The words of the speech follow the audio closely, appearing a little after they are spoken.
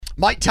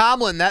Mike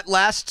Tomlin, that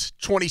last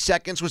 20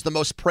 seconds was the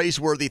most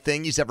praiseworthy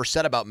thing he's ever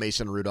said about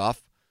Mason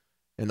Rudolph,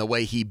 and the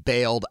way he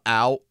bailed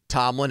out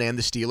Tomlin and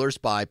the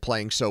Steelers by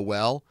playing so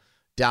well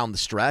down the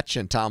stretch.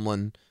 And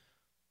Tomlin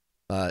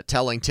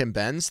telling Tim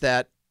Benz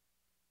that,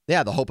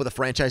 yeah, the hope of the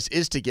franchise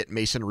is to get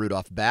Mason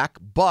Rudolph back.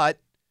 But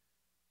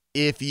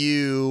if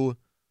you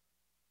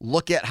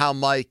look at how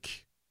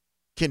Mike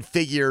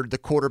configured the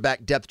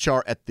quarterback depth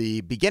chart at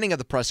the beginning of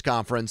the press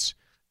conference,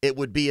 it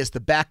would be as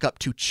the backup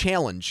to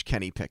challenge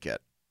Kenny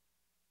Pickett.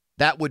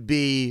 That would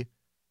be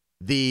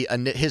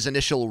his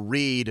initial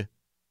read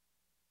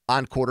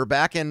on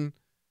quarterback. And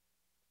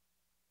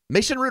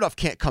Mason Rudolph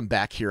can't come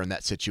back here in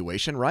that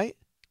situation, right?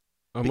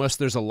 Unless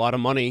there's a lot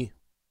of money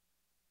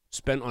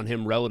spent on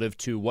him relative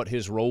to what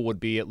his role would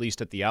be, at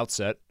least at the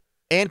outset.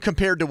 And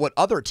compared to what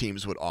other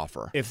teams would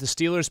offer. If the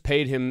Steelers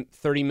paid him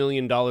 $30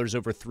 million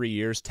over 3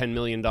 years, $10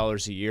 million a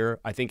year,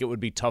 I think it would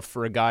be tough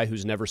for a guy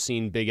who's never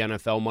seen big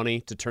NFL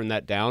money to turn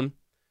that down.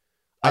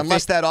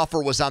 Unless that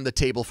offer was on the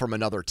table from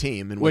another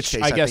team, in which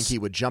case I think he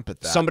would jump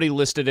at that. Somebody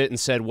listed it and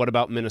said, what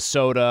about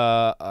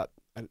Minnesota?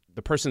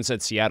 The person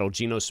said Seattle.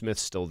 Geno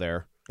Smith's still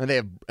there. And they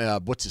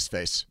have,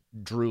 what's-his-face?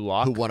 Drew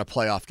Lock. Who won a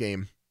playoff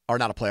game. Or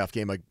not a playoff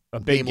game, a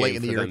big game late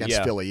in the year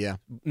against Philly, yeah.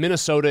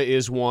 Minnesota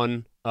is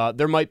one.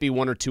 There might be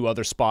one or two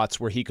other spots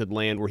where he could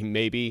land where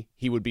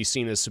he would be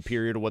seen as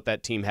superior to what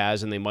that team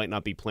has, and they might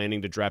not be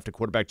planning to draft a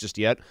quarterback just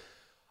yet.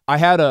 I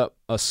had a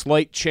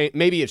slight change,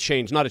 maybe a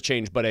change, not a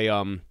change, but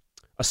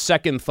a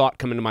second thought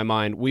come into my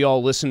mind. We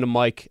all listened to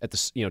Mike at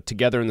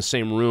together in the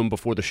same room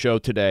before the show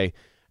today,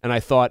 and I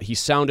thought he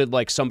sounded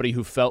like somebody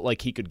who felt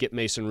like he could get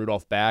Mason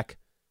Rudolph back.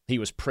 He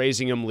was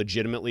praising him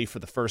legitimately for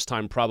the first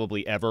time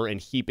probably ever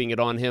and heaping it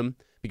on him,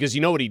 because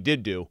you know what he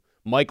did do?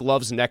 Mike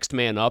loves next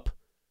man up.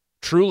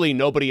 Truly,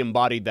 nobody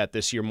embodied that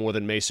this year more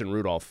than Mason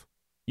Rudolph.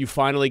 You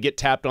finally get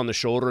tapped on the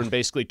shoulder and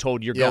basically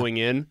told you're going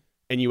in,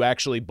 and you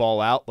actually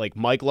ball out. Like,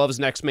 Mike loves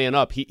next man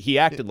up. He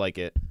acted like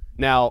it.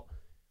 Now,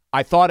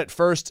 I thought at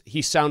first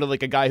he sounded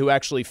like a guy who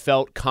actually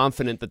felt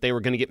confident that they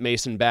were going to get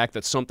Mason back,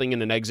 that something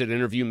in an exit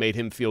interview made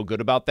him feel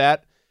good about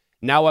that.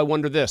 Now I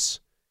wonder this.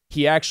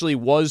 He actually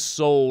was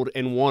sold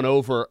and won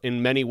over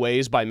in many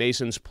ways by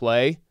Mason's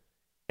play,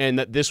 and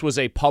that this was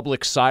a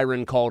public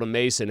siren call to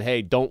Mason.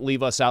 Hey, don't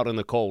leave us out in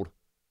the cold.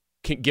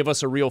 Give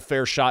us a real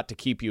fair shot to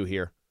keep you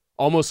here.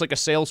 Almost like a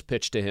sales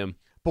pitch to him.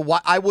 But why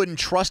I wouldn't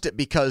trust it,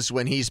 because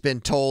when he's been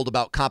told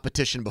about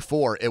competition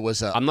before, it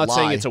was a I'm not lie.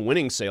 saying it's a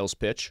winning sales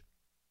pitch.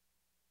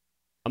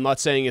 I'm not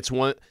saying it's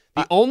one.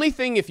 The only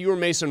thing, if you were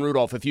Mason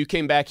Rudolph, if you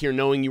came back here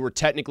knowing you were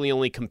technically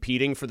only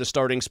competing for the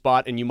starting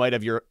spot and you might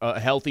have your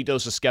healthy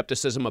dose of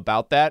skepticism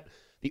about that,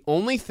 the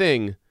only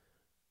thing,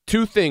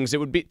 two things, it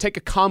would be take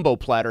a combo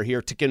platter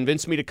here to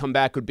convince me to come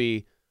back would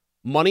be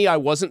money I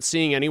wasn't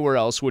seeing anywhere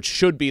else, which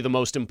should be the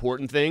most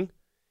important thing,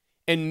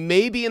 and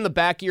maybe in the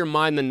back of your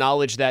mind the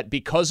knowledge that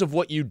because of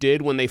what you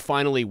did when they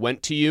finally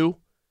went to you,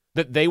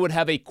 that they would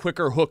have a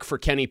quicker hook for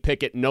Kenny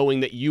Pickett knowing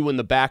that you in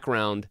the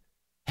background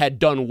had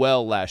done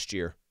well last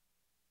year.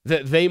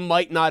 That they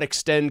might not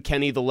extend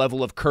Kenny the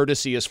level of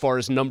courtesy as far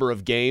as number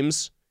of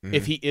games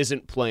if he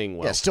isn't playing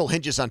well. Yeah, it still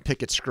hinges on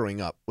Pickett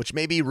screwing up, which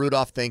maybe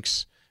Rudolph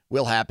thinks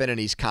will happen, and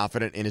he's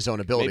confident in his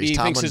own abilities. Maybe he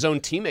thinks his own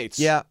teammates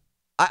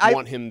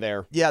want him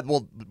there. Yeah,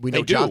 well, we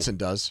know Johnson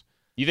does.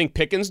 You think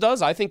Pickens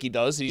does? I think he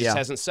does. He just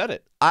hasn't said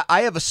it.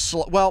 I have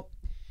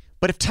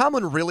but if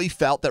Tomlin really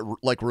felt that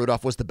like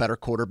Rudolph was the better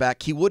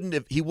quarterback, he wouldn't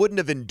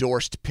have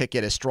endorsed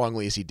Pickett as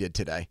strongly as he did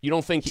today. You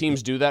don't think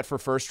teams do that for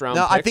first-round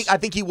No, picks? I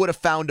think he would have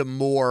found a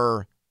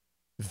more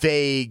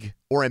vague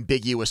or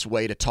ambiguous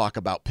way to talk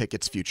about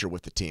Pickett's future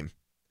with the team.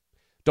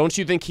 Don't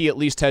you think he at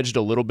least hedged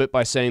a little bit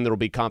by saying there will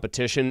be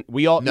competition?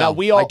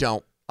 I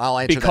don't. I'll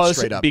answer that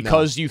straight up.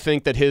 Because you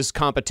think that his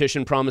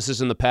competition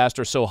promises in the past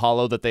are so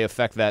hollow that they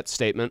affect that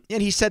statement?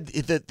 And he said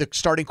that the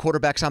starting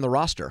quarterback's on the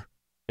roster.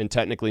 And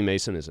technically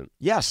Mason isn't.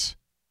 Yes.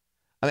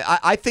 I mean,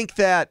 I think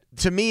that,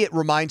 to me, it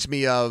reminds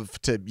me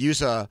of, to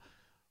use a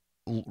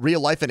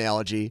real-life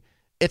analogy,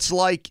 it's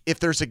like if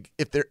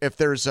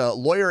there's a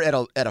lawyer at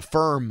a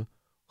firm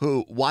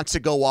who wants to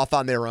go off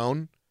on their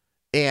own,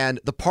 and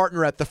the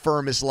partner at the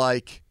firm is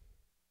like,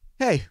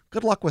 hey,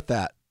 good luck with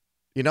that.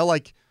 You know,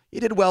 like, you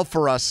did well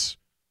for us.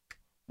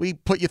 We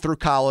put you through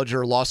college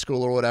or law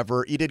school or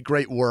whatever. You did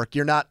great work.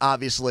 You're not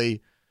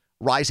obviously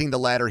rising the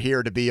ladder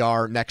here to be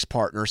our next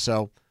partner,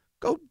 so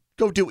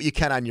go do what you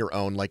can on your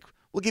own. Like,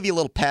 we'll give you a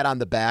little pat on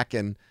the back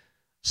and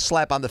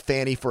slap on the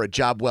fanny for a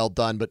job well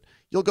done, but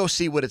you'll go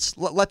see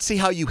let's see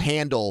how you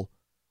handle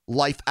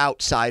life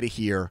outside of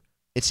here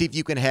and see if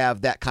you can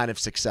have that kind of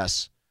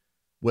success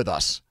with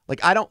us. Like,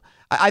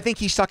 I think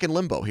he's stuck in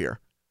limbo here.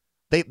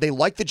 They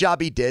like the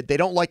job he did. They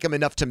don't like him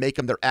enough to make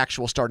him their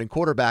actual starting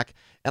quarterback,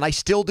 and I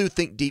still do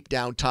think deep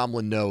down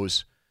Tomlin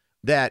knows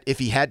that if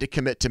he had to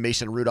commit to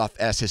Mason Rudolph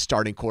as his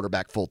starting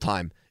quarterback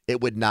full-time,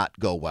 it would not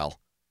go well.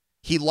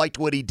 He liked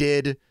what he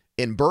did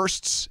in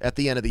bursts at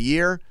the end of the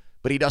year,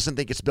 but he doesn't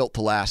think it's built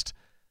to last.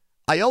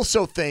 I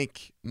also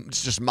think,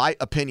 it's just my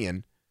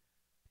opinion,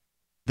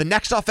 the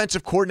next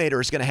offensive coordinator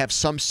is going to have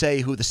some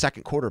say who the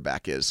second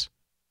quarterback is.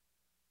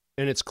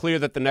 And it's clear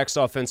that the next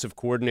offensive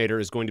coordinator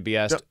is going to be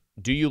asked,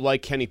 do you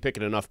like Kenny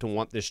Pickett enough to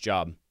want this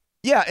job?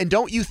 Yeah, and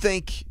don't you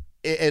think,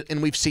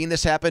 and we've seen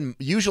this happen,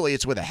 usually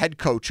it's with a head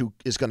coach who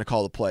is going to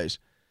call the plays.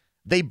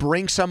 They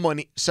bring someone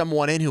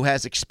in who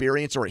has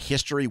experience or a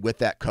history with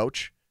that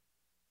coach.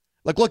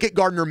 Like, look at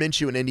Gardner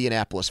Minshew in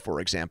Indianapolis, for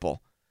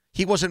example.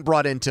 He wasn't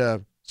brought in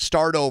to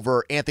start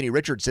over Anthony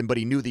Richardson, but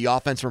he knew the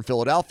offense from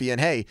Philadelphia.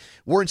 And, hey,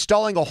 we're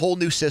installing a whole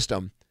new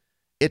system.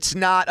 It's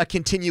not a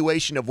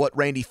continuation of what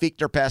Randy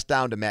Fichtner passed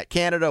down to Matt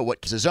Canada,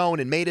 what his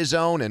own and made his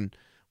own, and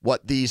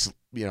what these,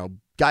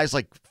 guys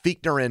like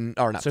Fichtner and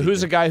or not. So Fichtner.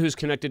 Who's a guy who's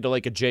connected to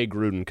like a Jay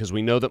Gruden? Because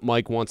we know that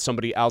Mike wants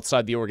somebody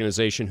outside the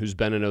organization who's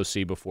been an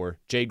OC before.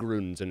 Jay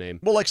Gruden's a name.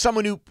 Well, like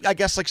someone who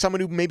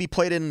maybe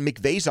played in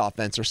McVay's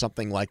offense or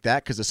something like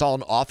that, because it's all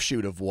an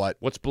offshoot of what.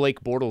 What's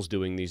Blake Bortles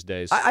doing these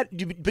days?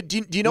 But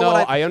do you know no,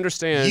 what? I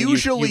understand.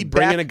 Usually, you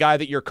bring in a guy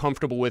that you're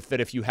comfortable with.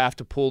 That if you have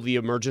to pull the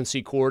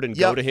emergency cord and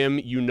go to him,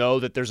 you know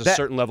that there's a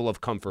certain level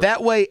of comfort.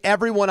 That way,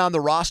 everyone on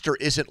the roster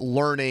isn't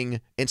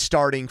learning and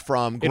starting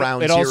from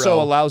ground zero. It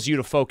also allows you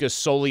to focus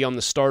solely on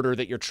the starter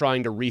that you're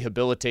trying to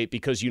rehabilitate,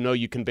 because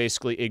you can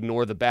basically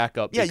ignore the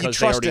backup because you trust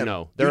they already him.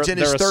 know. They're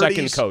They're a 30s.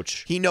 Second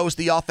coach. He knows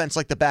the offense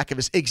like the back of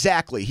his.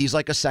 Exactly. He's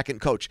like a second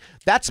coach.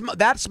 That's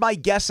my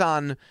guess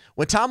on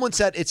when Tomlin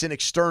said it's an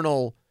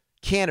external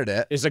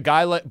candidate. Is a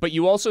guy like, but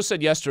you also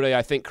said yesterday,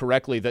 I think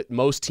correctly, that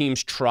most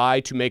teams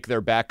try to make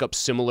their backup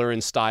similar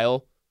in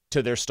style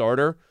to their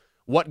starter.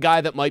 What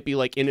guy that might be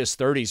like in his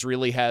 30s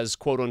really has,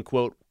 quote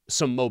unquote,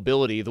 some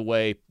mobility the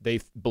way they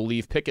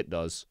believe Pickett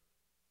does?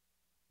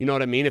 You know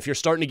what I mean? If you're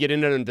starting to get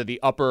into the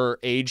upper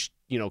age,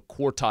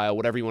 quartile,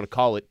 whatever you want to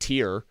call it,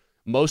 tier,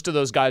 most of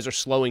those guys are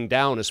slowing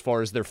down as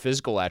far as their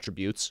physical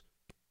attributes.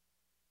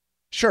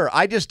 Sure,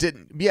 I just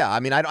didn't. Yeah, I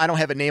mean, I don't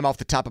have a name off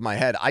the top of my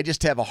head. I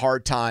just have a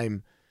hard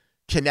time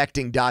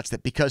connecting dots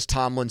that because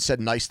Tomlin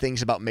said nice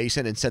things about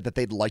Mason and said that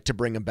they'd like to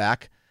bring him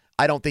back,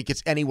 I don't think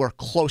it's anywhere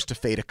close to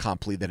fait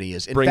accompli that he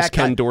is. Brings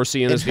Ken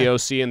Dorsey in as the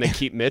OC and they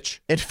keep Mitch.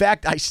 In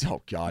fact, I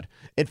still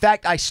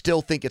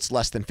think it's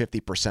less than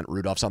 50%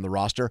 Rudolph's on the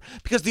roster.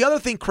 Because the other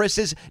thing, Chris,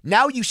 is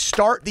now you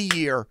start the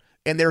year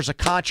and there's a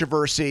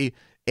controversy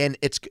and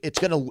it's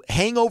going to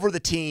hang over the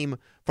team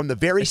from the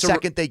very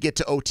second they get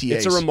to OTAs.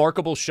 It's a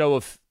remarkable show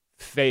of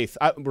faith.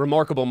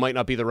 Remarkable might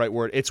not be the right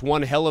word. It's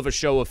one hell of a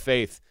show of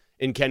faith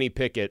in Kenny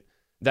Pickett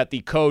that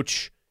the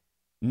coach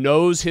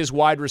knows his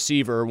wide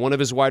receiver, one of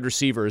his wide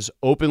receivers,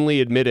 openly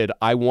admitted,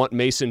 I want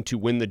Mason to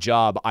win the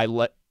job.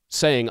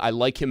 Saying, I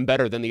like him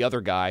better than the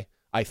other guy.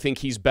 I think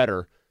he's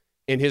better.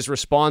 And his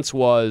response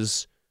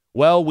was,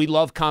 well, we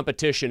love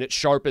competition. It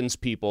sharpens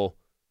people.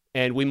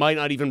 And we might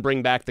not even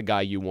bring back the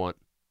guy you want.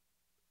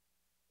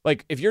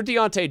 Like, if you're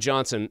Deontay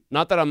Johnson,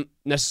 not that I'm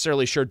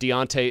necessarily sure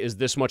Deontay is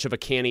this much of a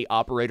canny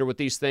operator with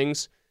these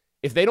things,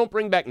 if they don't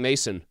bring back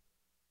Mason,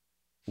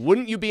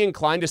 wouldn't you be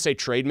inclined to say,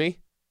 trade me?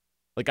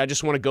 Like, I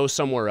just want to go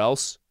somewhere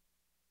else.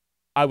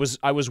 I was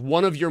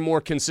one of your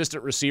more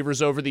consistent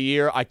receivers over the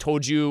year. I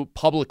told you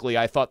publicly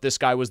I thought this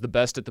guy was the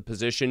best at the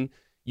position.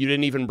 You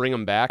didn't even bring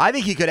him back. I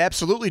think he could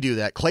absolutely do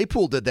that.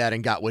 Claypool did that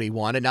and got what he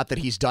wanted. Not that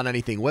he's done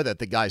anything with it.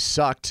 The guy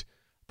sucked,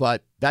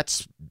 but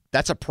that's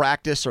a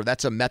practice or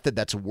that's a method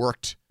that's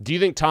worked. Do you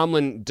think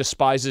Tomlin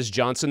despises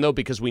Johnson, though?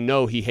 Because we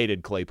know he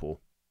hated Claypool.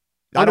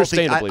 I don't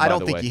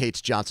think he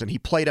hates Johnson. He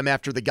played him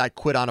after the guy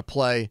quit on a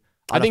play.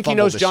 I think he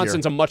knows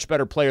Johnson's a much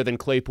better player than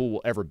Claypool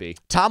will ever be.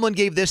 Tomlin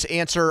gave this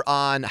answer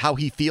on how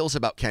he feels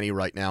about Kenny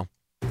right now.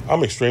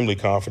 I'm extremely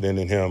confident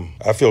in him.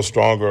 I feel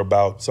stronger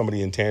about some of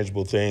the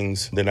intangible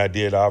things than I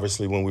did,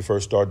 obviously, when we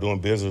first started doing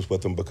business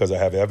with him because I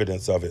have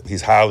evidence of it.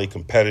 He's highly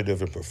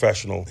competitive and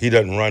professional. He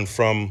doesn't run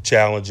from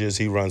challenges.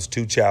 He runs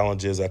to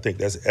challenges. I think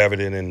that's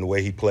evident in the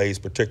way he plays,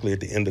 particularly at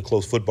the end of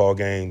close football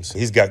games.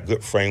 He's got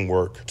good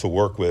framework to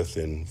work with,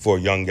 and for a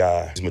young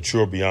guy, he's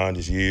mature beyond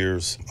his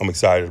years. I'm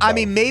excited about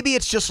him. Maybe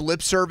it's just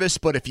lip service,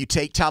 but if you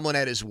take Tomlin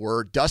at his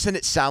word, doesn't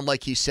it sound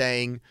like he's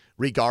saying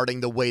regarding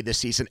the way the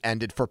season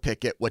ended for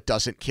Pickett, what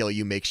doesn't kill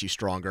you makes you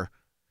stronger?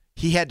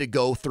 He had to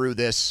go through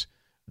this,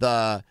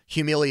 the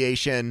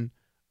humiliation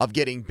of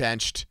getting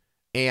benched,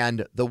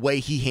 and the way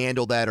he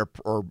handled that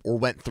or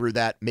went through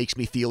that makes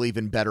me feel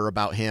even better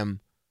about him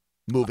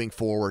moving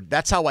forward.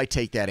 That's how I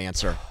take that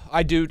answer.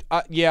 I do.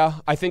 Yeah,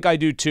 I think I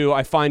do too.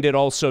 I find it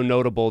also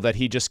notable that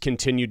he just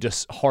continued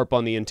to harp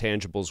on the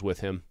intangibles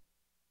with him.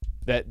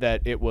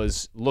 That it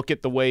was, look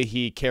at the way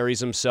he carries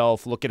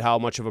himself, look at how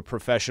much of a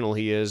professional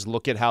he is,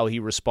 look at how he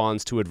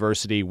responds to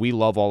adversity. We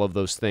love all of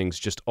those things,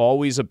 just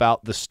always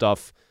about the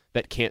stuff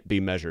that can't be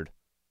measured,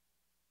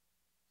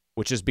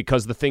 which is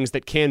because the things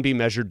that can be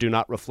measured do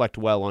not reflect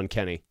well on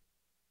Kenny.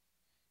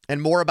 And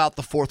more about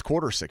the fourth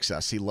quarter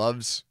success. He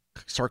loves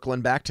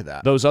circling back to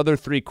that. Those other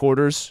 3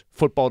 quarters,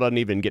 football doesn't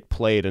even get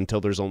played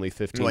until there's only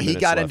 15 minutes He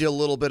got left. into a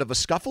little bit of a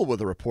scuffle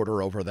with a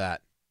reporter over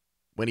that,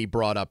 when he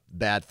brought up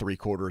bad 3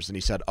 quarters, and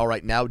he said, all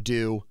right, now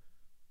do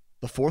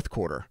the fourth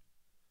quarter.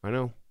 I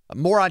know.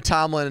 More on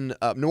Tomlin,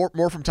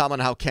 more from Tomlin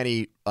how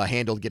Kenny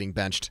handled getting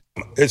benched.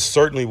 It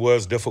certainly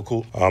was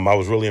difficult. I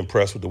was really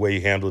impressed with the way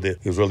he handled it.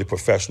 He was really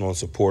professional and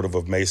supportive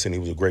of Mason. He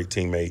was a great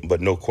teammate,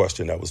 but no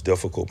question that was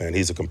difficult, man.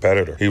 He's a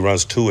competitor. He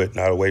runs to it,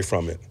 not away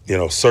from it.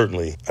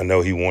 Certainly, I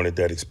know he wanted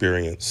that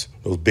experience,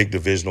 those big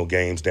divisional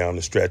games down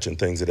the stretch and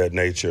things of that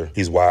nature.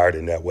 He's wired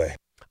in that way.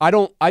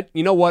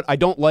 You know what? I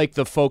don't like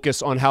the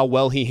focus on how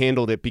well he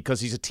handled it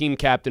because he's a team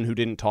captain who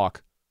didn't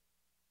talk.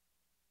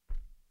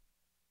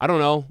 I don't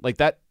know. Like,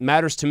 that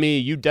matters to me.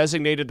 You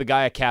designated the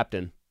guy a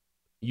captain.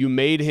 You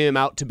made him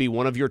out to be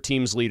one of your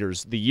team's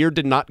leaders. The year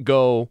did not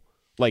go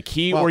like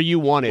he or you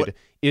wanted.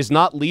 Is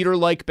not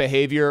leader-like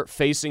behavior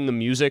facing the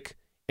music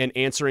and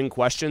answering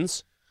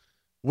questions?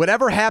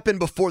 Whatever happened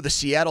before the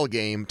Seattle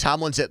game,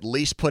 Tomlin's at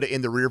least put it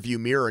in the rearview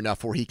mirror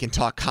enough where he can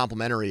talk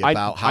complimentary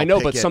about how I know,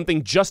 Pickett, but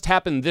something just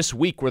happened this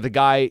week where the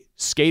guy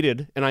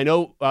skated, and I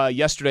know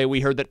yesterday we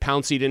heard that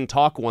Pouncey didn't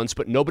talk once,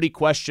 but nobody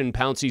questioned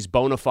Pouncey's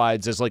bona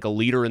fides as like a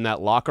leader in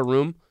that locker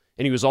room,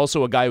 and he was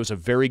also a guy who was a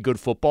very good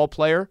football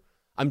player.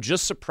 I'm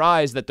just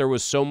surprised that there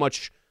was so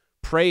much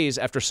praise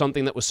after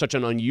something that was such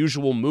an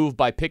unusual move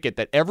by Pickett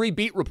that every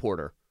beat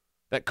reporter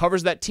that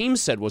covers that team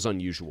said was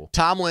unusual.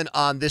 Tomlin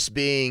on this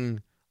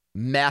being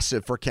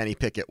massive for Kenny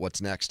Pickett.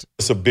 What's next?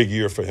 It's a big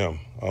year for him.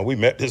 We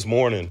met this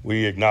morning.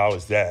 We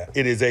acknowledged that.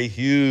 It is a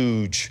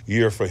huge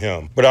year for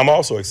him. But I'm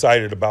also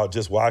excited about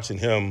just watching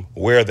him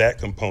wear that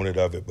component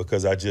of it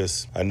because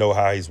I know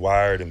how he's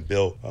wired and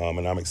built,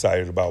 and I'm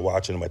excited about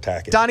watching him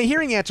attack it. Donnie,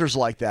 hearing answers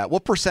like that,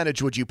 what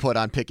percentage would you put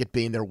on Pickett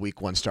being their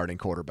week 1 starting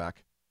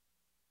quarterback?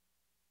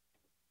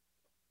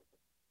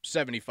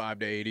 75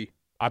 to 80.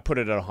 I put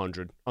it at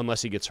 100,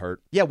 unless he gets hurt.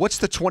 Yeah, what's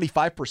the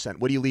 25%?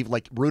 What do you leave?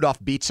 Like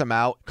Rudolph beats him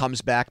out,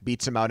 comes back,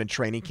 beats him out in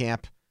training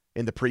camp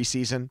in the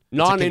preseason?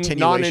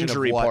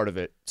 Non-injury part of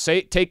it.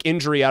 Take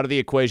injury out of the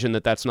equation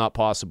that's not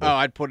possible. Oh,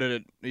 I'd put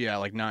it at,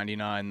 like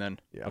 99 then.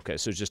 Yeah. Okay,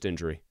 so it's just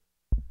injury.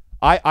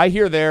 I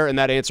hear there in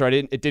that answer,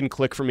 it didn't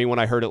click for me when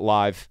I heard it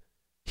live.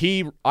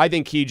 I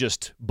think he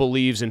just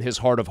believes in his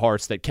heart of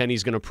hearts that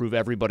Kenny's going to prove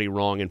everybody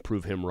wrong and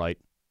prove him right.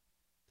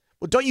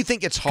 Well, don't you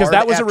think it's hard?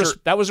 Because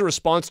that was a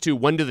response to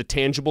when do the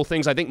tangible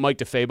things. I think Mike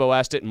DeFabo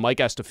asked it, and Mike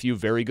asked a few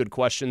very good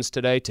questions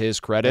today. To his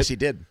credit, yes, he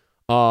did.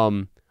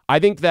 I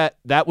think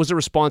that was a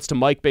response to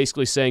Mike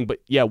basically saying, "But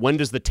yeah, when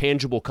does the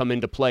tangible come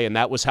into play?" And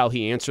that was how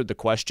he answered the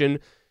question.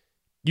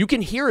 You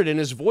can hear it in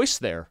his voice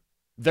there.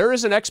 There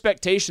is an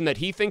expectation that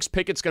he thinks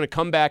Pickett's going to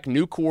come back,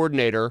 new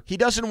coordinator. He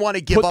doesn't want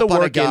to give up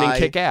on a guy and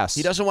kick ass.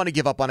 He doesn't want to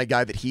give up on a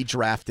guy that he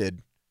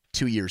drafted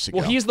 2 years ago.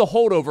 Well, he's the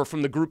holdover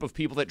from the group of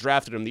people that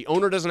drafted him. The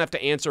owner doesn't have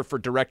to answer for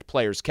direct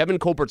players. Kevin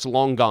Colbert's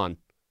long gone.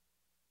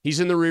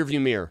 He's in the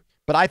rearview mirror.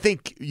 But I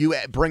think you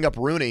bring up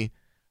Rooney.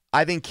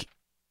 I think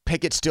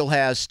Pickett still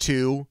has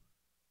the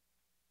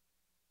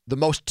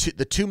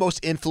two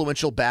most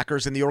influential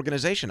backers in the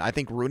organization. I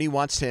think Rooney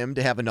wants him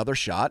to have another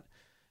shot,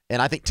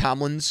 and I think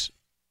Tomlin's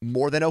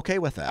more than okay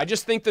with that. I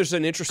just think there's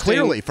an interesting...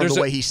 Clearly, from the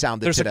way he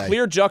sounded today. There's a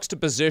clear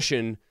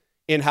juxtaposition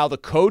in how the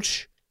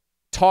coach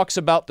talks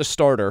about the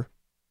starter,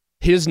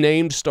 his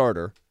named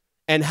starter,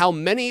 and how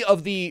many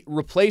of the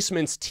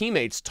replacement's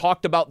teammates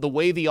talked about the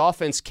way the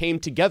offense came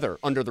together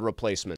under the replacement.